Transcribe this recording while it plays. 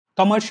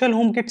Commercial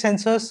HomeKit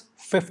sensors,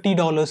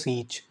 $50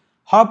 each.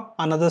 Hub,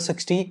 another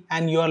 60,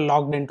 and you are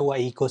logged into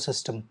an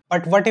ecosystem.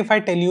 But what if I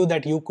tell you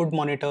that you could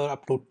monitor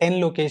up to 10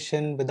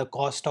 locations with the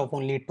cost of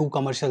only 2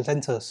 commercial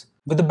sensors?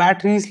 With the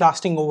batteries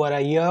lasting over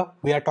a year,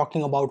 we are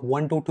talking about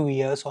 1 to 2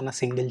 years on a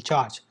single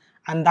charge.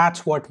 And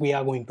that's what we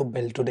are going to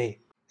build today.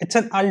 It's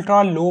an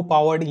ultra low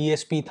powered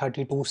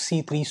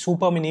ESP32C3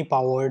 Super Mini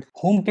powered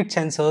HomeKit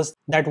sensors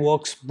that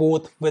works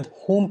both with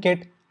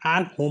HomeKit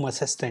and Home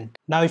Assistant.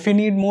 Now if you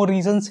need more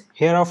reasons,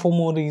 here are 4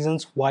 more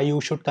reasons why you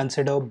should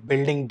consider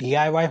building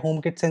DIY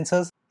HomeKit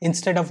sensors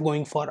instead of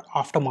going for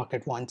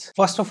aftermarket ones.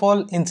 First of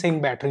all, insane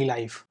battery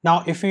life.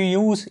 Now if you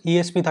use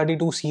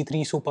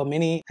ESP32C3 Super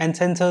Mini and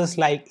sensors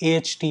like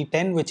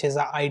AHT10, which is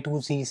a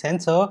I2C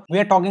sensor, we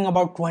are talking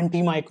about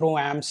 20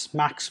 microamps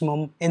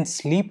maximum in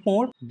sleep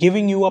mode,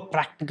 giving you a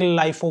practical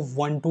life of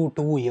 1 to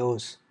 2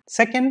 years.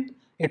 Second,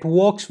 it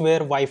works where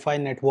Wi-Fi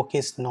network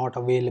is not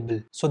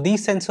available. So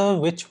these sensors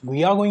which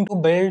we are going to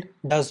build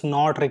does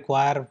not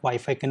require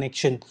Wi-Fi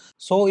connection.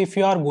 So if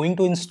you are going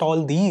to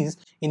install these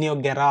in your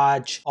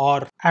garage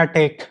or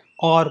attic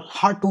or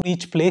hard to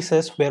reach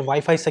places where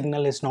Wi-Fi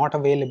signal is not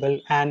available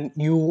and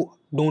you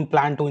don't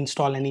plan to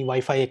install any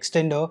Wi-Fi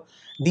extender,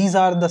 these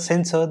are the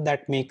sensors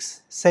that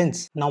makes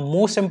sense. Now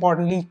most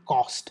importantly,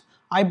 cost.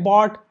 I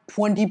bought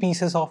 20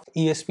 pieces of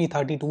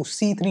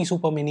ESP32C3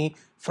 Super Mini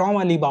from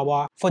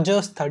Alibaba for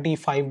just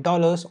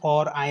 $35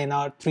 or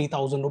INR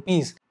 3000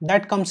 rupees.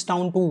 That comes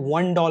down to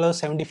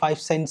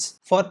 $1.75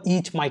 for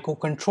each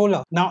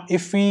microcontroller. Now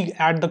if we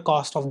add the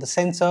cost of the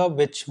sensor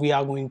which we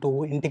are going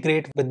to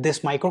integrate with this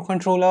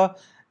microcontroller,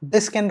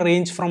 this can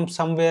range from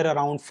somewhere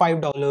around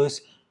 $5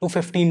 to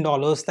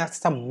 $15. That's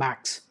the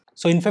max.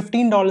 So in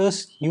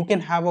 $15 you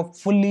can have a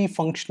fully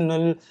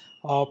functional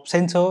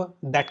sensor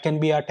that can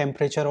be a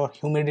temperature or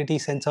humidity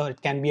sensor,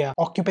 it can be a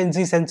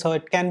occupancy sensor,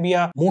 it can be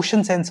a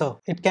motion sensor,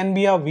 it can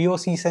be a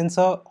VOC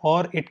sensor,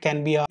 or it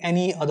can be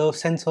any other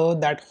sensor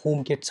that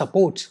HomeKit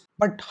supports.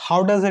 But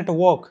how does it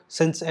work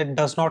since it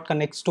does not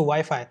connect to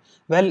Wi-Fi?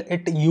 Well,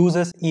 it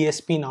uses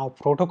ESP-NOW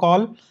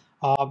protocol.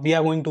 We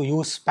are going to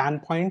use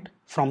SpanPoint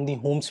from the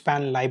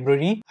HomeSpan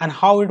library, and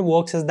how it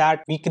works is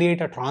that we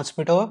create a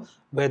transmitter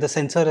where the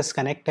sensor is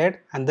connected,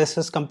 and this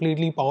is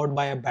completely powered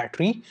by a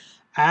battery,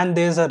 and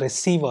there's a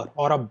receiver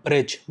or a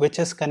bridge which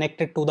is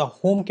connected to the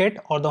HomeKit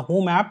or the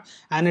Home app,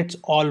 and it's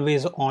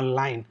always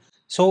online.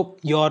 So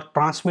your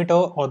transmitter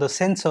or the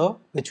sensor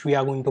which we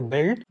are going to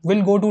build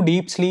will go to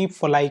deep sleep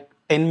for like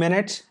 10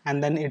 minutes,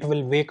 and then it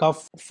will wake up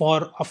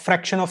for a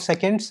fraction of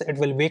seconds. It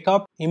will wake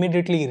up,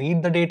 immediately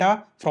read the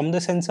data from the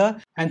sensor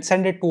and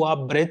send it to our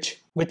bridge,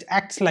 which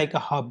acts like a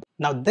hub.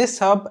 Now this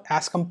hub,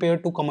 as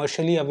compared to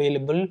commercially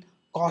available,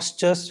 costs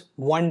just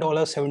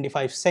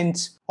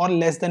 $1.75 or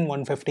less than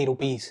 150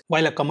 rupees,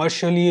 while a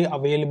commercially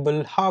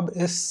available hub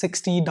is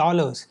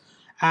 $60,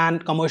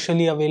 and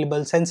commercially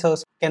available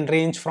sensors can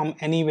range from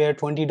anywhere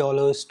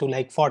 $20 to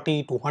like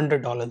 $40 to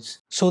 $100.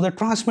 So the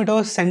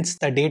transmitter sends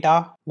the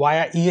data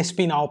via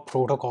ESP-NOW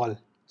protocol.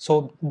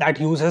 So that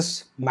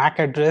uses MAC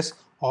address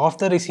of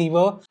the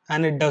receiver,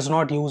 and it does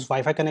not use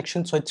Wi-Fi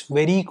connection, so it's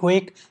very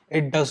quick,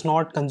 it does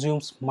not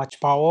consume much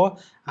power,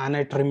 and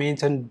it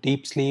remains in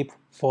deep sleep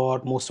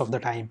for most of the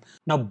time.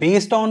 Now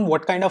based on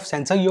what kind of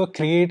sensor you're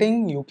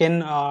creating, you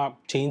can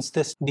change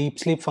this deep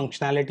sleep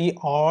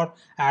functionality or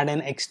add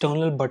an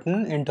external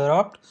button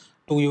interrupt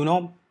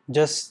to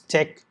just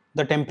check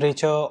the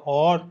temperature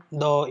or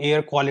the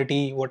air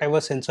quality, whatever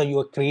sensor you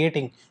are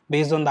creating.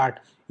 Based on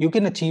that you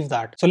can achieve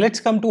that. So let's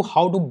come to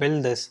how to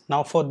build this.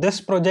 Now for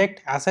this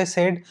project, as I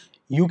said,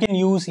 you can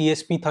use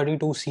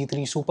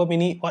ESP32C3 Super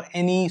Mini or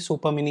any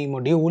Super Mini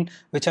module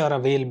which are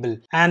available.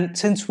 And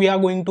since we are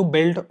going to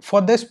build for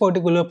this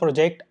particular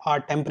project our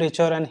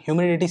temperature and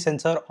humidity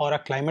sensor or a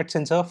climate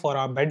sensor for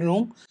our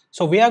bedroom,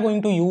 so we are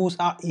going to use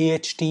our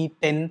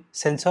AHT10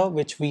 sensor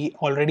which we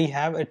already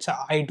have. It's a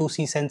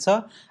I2C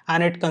sensor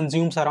and it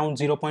consumes around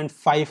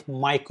 0.5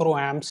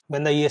 microamps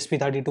when the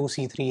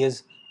ESP32C3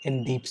 is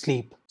in deep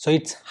sleep. So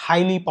it's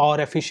highly power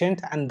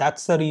efficient, and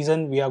that's the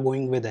reason we are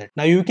going with it.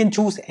 Now you can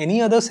choose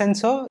any other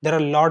sensor. There are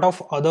a lot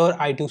of other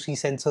I2C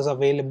sensors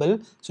available,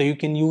 so you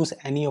can use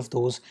any of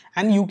those,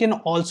 and you can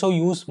also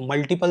use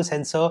multiple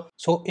sensor.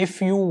 So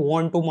if you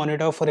want to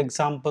monitor, for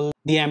example,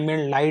 the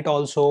ambient light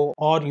also,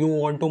 or you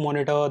want to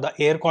monitor the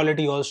air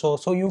quality also,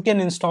 so you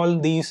can install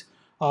these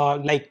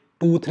like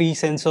 2-3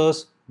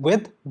 sensors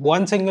with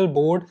one single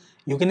board.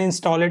 You can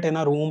install it in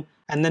a room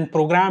and then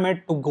program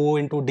it to go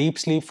into deep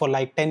sleep for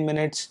like 10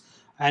 minutes,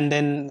 and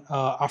then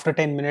after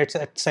 10 minutes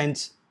it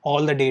sends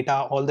all the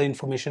data, all the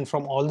information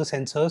from all the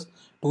sensors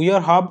to your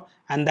hub,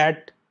 and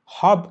that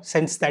hub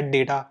sends that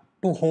data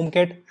to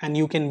HomeKit and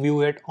you can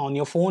view it on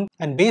your phone,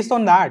 and based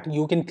on that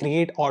you can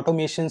create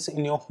automations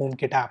in your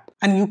HomeKit app.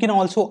 And you can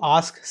also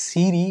ask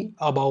Siri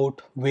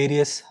about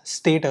various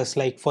status,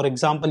 like for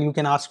example you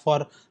can ask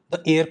for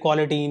the air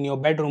quality in your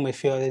bedroom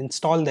if you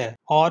install there,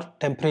 or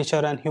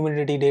temperature and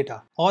humidity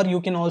data. Or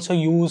you can also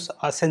use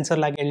a sensor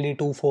like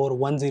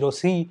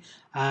LD2410C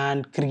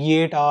and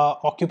create a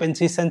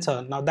occupancy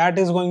sensor. Now that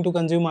is going to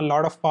consume a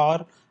lot of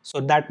power, So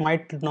that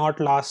might not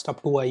last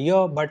up to a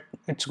year, but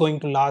it's going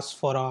to last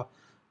for a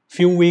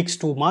few weeks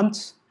to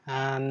months,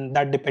 and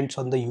that depends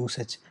on the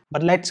usage.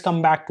 But let's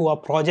come back to our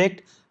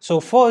project. So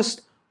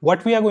first,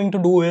 what we are going to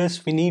do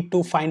is we need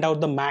to find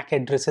out the MAC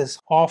addresses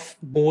of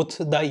both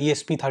the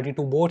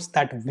ESP32 boards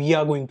that we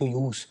are going to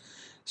use.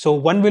 So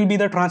one will be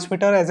the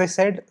transmitter, as I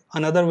said,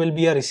 another will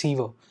be a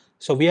receiver.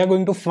 So we are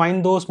going to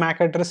find those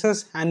MAC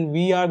addresses and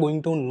we are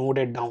going to note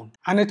it down.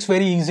 And it's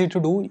very easy to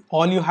do.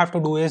 All you have to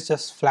do is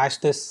just flash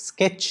this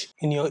sketch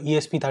in your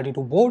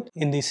ESP32 board.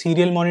 In the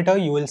serial monitor,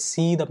 you will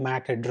see the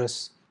MAC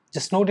address.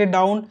 Just note it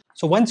down.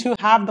 So once you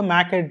have the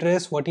MAC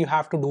address, what you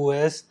have to do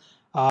is,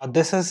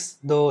 this is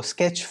the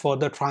sketch for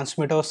the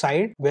transmitter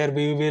side where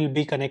we will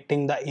be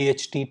connecting the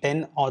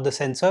AHT10 or the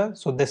sensor.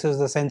 So this is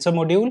the sensor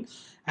module,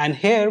 and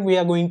here we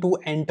are going to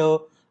enter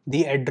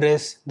the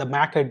address, the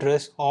MAC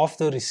address of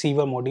the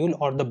receiver module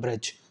or the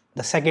bridge,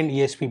 the second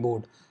ESP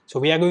board. So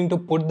we are going to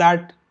put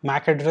that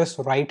MAC address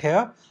right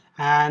here,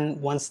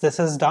 and once this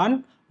is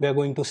done, we are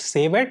going to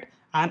save it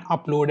and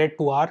upload it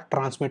to our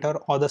transmitter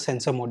or the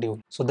sensor module.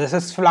 So this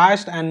is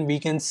flashed and we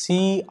can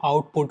see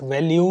output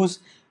values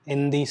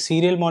in the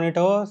serial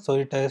monitor. So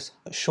it is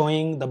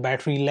showing the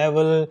battery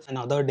level and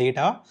other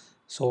data.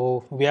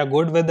 So we are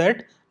good with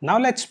it. Now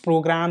let's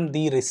program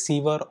the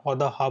receiver or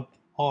the hub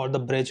or the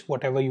bridge,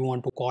 whatever you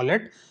want to call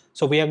it.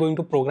 So we are going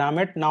to program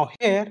it. Now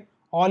here,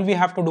 all we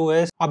have to do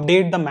is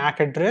update the MAC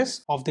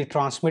address of the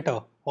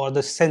transmitter or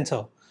the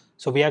sensor.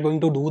 So we are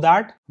going to do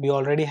that. We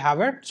already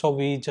have it. So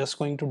we just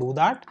going to do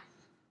that.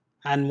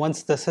 And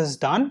once this is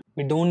done,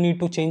 we don't need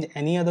to change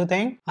any other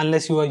thing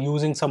unless you are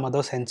using some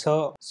other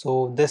sensor.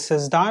 So this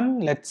is done.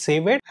 Let's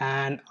save it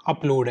and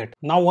upload it.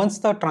 Now once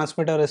the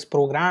transmitter is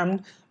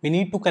programmed, we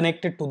need to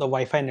connect it to the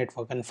Wi-Fi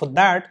network, and for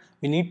that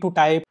we need to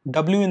type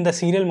W in the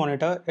serial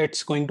monitor.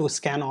 It's going to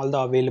scan all the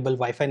available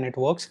Wi-Fi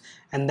networks,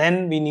 and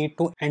then we need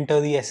to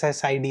enter the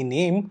SSID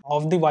name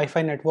of the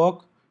Wi-Fi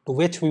network to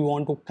which we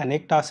want to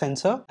connect our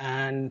sensor.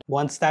 And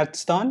once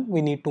that's done,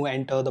 we need to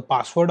enter the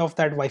password of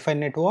that Wi-Fi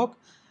network,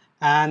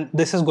 and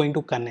this is going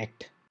to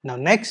connect. Now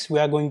next, we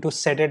are going to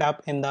set it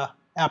up in the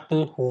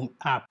Apple Home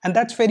app, and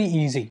that's very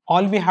easy.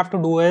 All we have to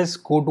do is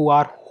go to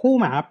our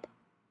Home app.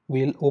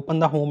 We'll open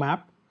the Home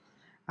app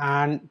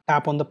and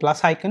tap on the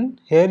plus icon.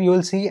 Here you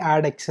will see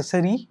add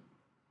accessory.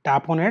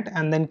 Tap on it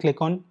and then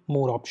click on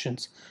more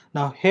options.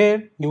 Now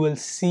here you will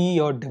see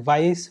your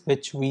device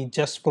which we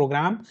just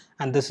programmed,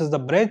 and this is the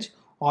bridge.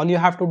 All you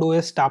have to do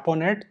is tap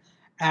on it,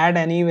 add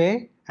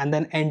anyway, and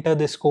then enter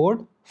this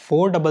code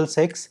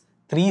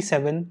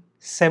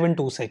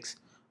 46637726.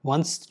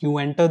 Once you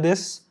enter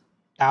this,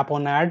 tap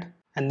on add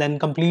and then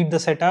complete the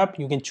setup.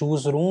 You can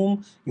choose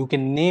room, you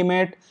can name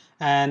it,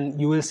 and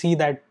you will see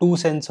that two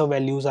sensor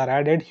values are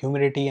added,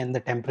 humidity and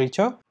the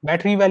temperature.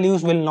 Battery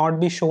values will not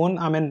be shown.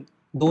 I mean,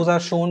 those are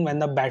shown when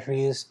the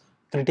battery is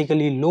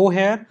critically low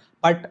here.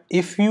 But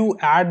if you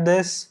add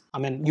this, I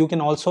mean, you can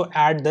also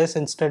add this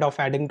instead of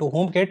adding to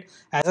HomeKit.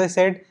 As I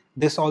said,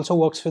 this also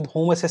works with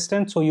Home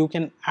Assistant, so you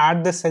can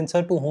add this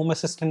sensor to Home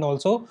Assistant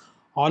also.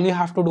 All you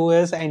have to do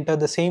is enter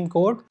the same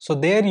code. So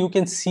there you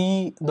can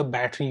see the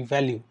battery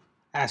value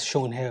as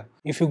shown here.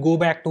 If you go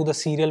back to the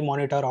serial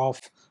monitor of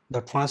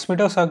the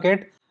transmitter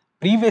circuit,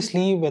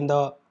 previously when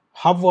the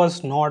hub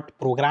was not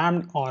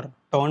programmed or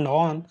turned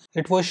on,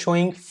 it was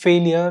showing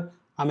failure.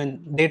 I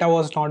mean, data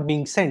was not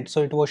being sent,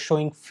 so it was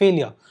showing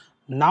failure.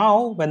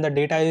 Now when the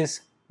data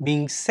is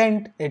being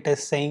sent, it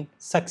is saying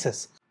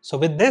success. So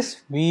with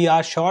this, we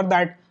are sure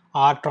that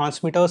our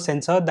transmitter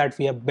sensor that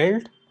we have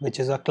built, which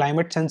is a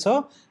climate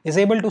sensor, is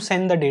able to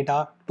send the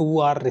data to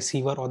our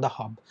receiver or the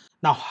hub.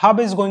 Now hub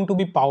is going to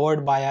be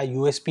powered by a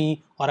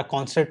USB or a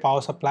constant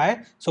power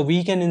supply, so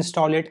we can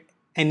install it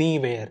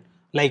anywhere.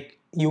 Like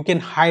you can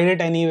hide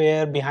it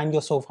anywhere behind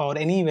your sofa or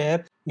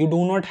anywhere. You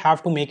do not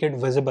have to make it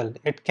visible.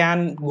 It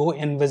can go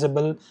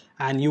invisible,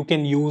 and you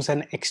can use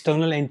an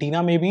external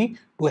antenna maybe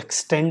to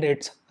extend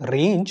its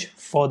range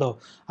further.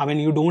 I mean,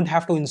 you don't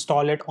have to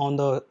install it on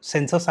the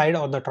sensor side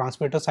or the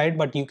transmitter side,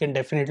 but you can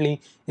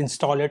definitely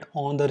install it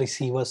on the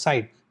receiver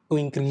side to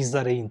increase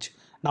the range.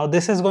 Now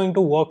this is going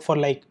to work for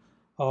like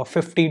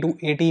 50 to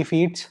 80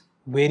 feet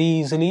very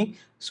easily,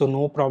 so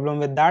no problem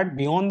with that.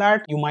 Beyond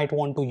that, you might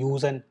want to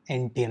use an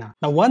antenna.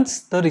 Now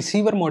once the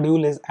receiver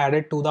module is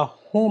added to the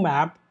Home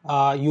app,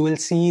 you will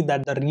see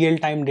that the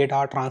real-time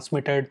data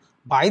transmitted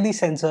by the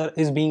sensor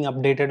is being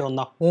updated on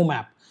the Home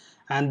app,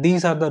 and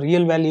these are the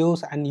real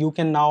values, and you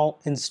can now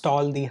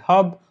install the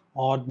hub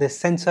or this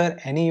sensor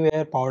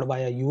anywhere powered by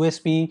a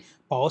USB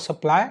power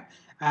supply.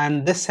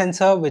 And this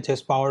sensor, which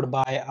is powered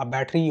by a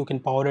battery, you can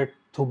power it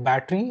through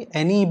battery.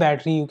 Any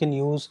battery you can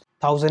use,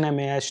 1000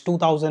 mAh,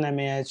 2000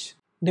 mAh,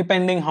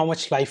 depending how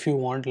much life you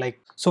want. Like,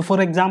 so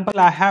for example,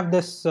 I have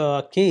this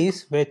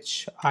case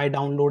which I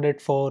downloaded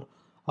for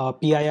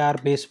PIR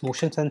based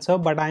motion sensor,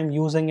 but I'm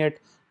using it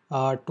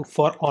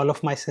for all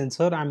of my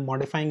sensor. I'm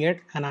modifying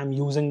it and I'm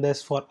using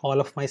this for all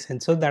of my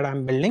sensors that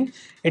I'm building.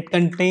 It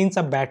contains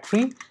a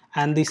battery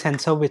and the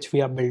sensor which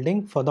we are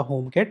building for the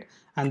HomeKit,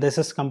 and this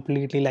is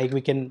completely like we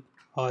can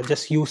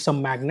just use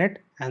some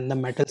magnet and the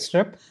metal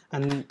strip,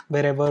 and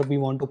wherever we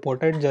want to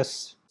put it,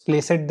 just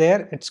place it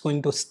there. It's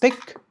going to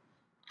stick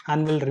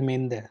and will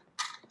remain there.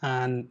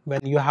 And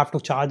when you have to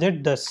charge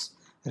it, just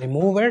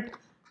remove it,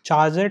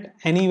 charge it.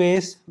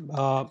 Anyways,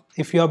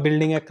 if you are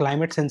building a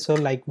climate sensor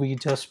like we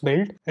just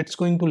built, it's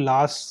going to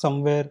last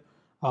somewhere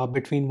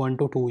between 1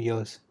 to 2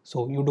 years,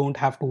 so you don't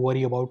have to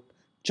worry about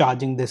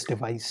charging this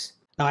device.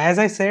 Now, as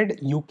I said,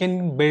 you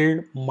can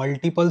build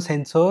multiple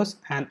sensors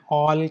and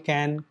all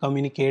can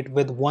communicate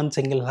with one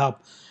single hub,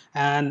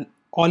 and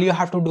all you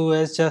have to do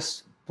is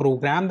just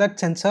program that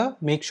sensor.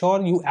 Make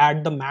sure you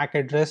add the MAC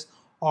address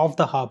of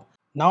the hub.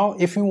 Now,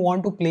 if you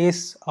want to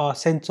place a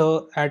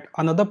sensor at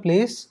another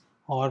place,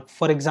 or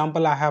for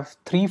example, I have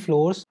 3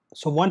 floors,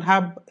 so one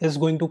hub is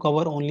going to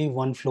cover only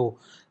one floor.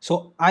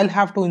 So I'll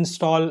have to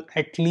install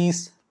at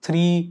least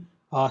three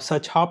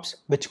such hubs,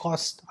 which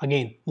cost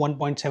again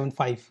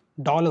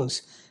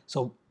 $1.75.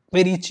 So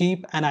very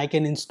cheap, and I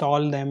can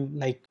install them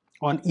like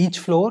on each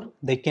floor.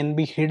 They can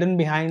be hidden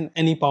behind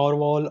any power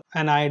wall,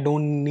 and I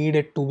don't need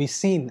it to be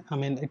seen. I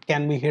mean, it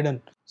can be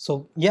hidden.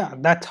 So yeah,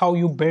 that's how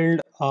you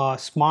build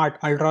smart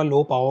ultra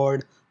low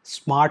powered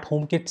smart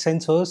HomeKit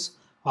sensors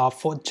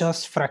for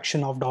just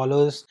fraction of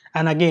dollars.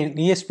 And again,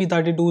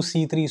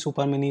 ESP32C3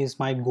 Super Mini is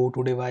my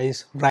go-to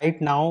device. Right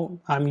now,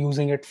 I'm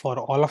using it for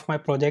all of my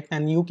project,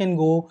 and you can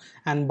go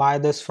and buy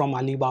this from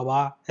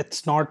Alibaba.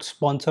 It's not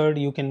sponsored.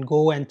 You can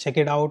go and check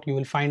it out. You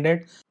will find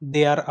it.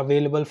 They are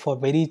available for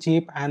very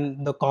cheap,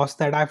 and the cost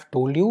that I've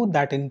told you,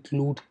 that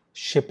include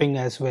shipping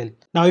as well.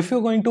 Now, if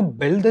you're going to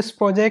build this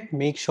project,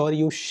 make sure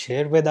you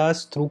share with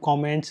us through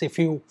comments. If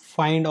you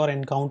find or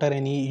encounter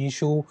any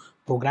issue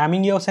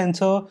programming your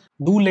sensor,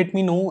 do let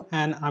me know,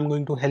 and I'm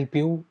going to help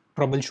you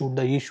troubleshoot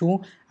the issue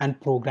and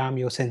program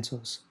your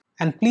sensors.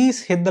 And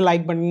please hit the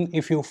like button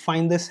if you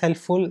find this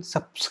helpful.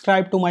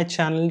 Subscribe to my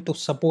channel to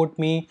support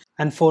me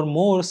and for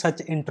more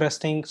such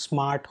interesting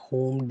smart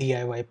home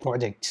DIY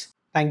projects.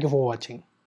 Thank you for watching.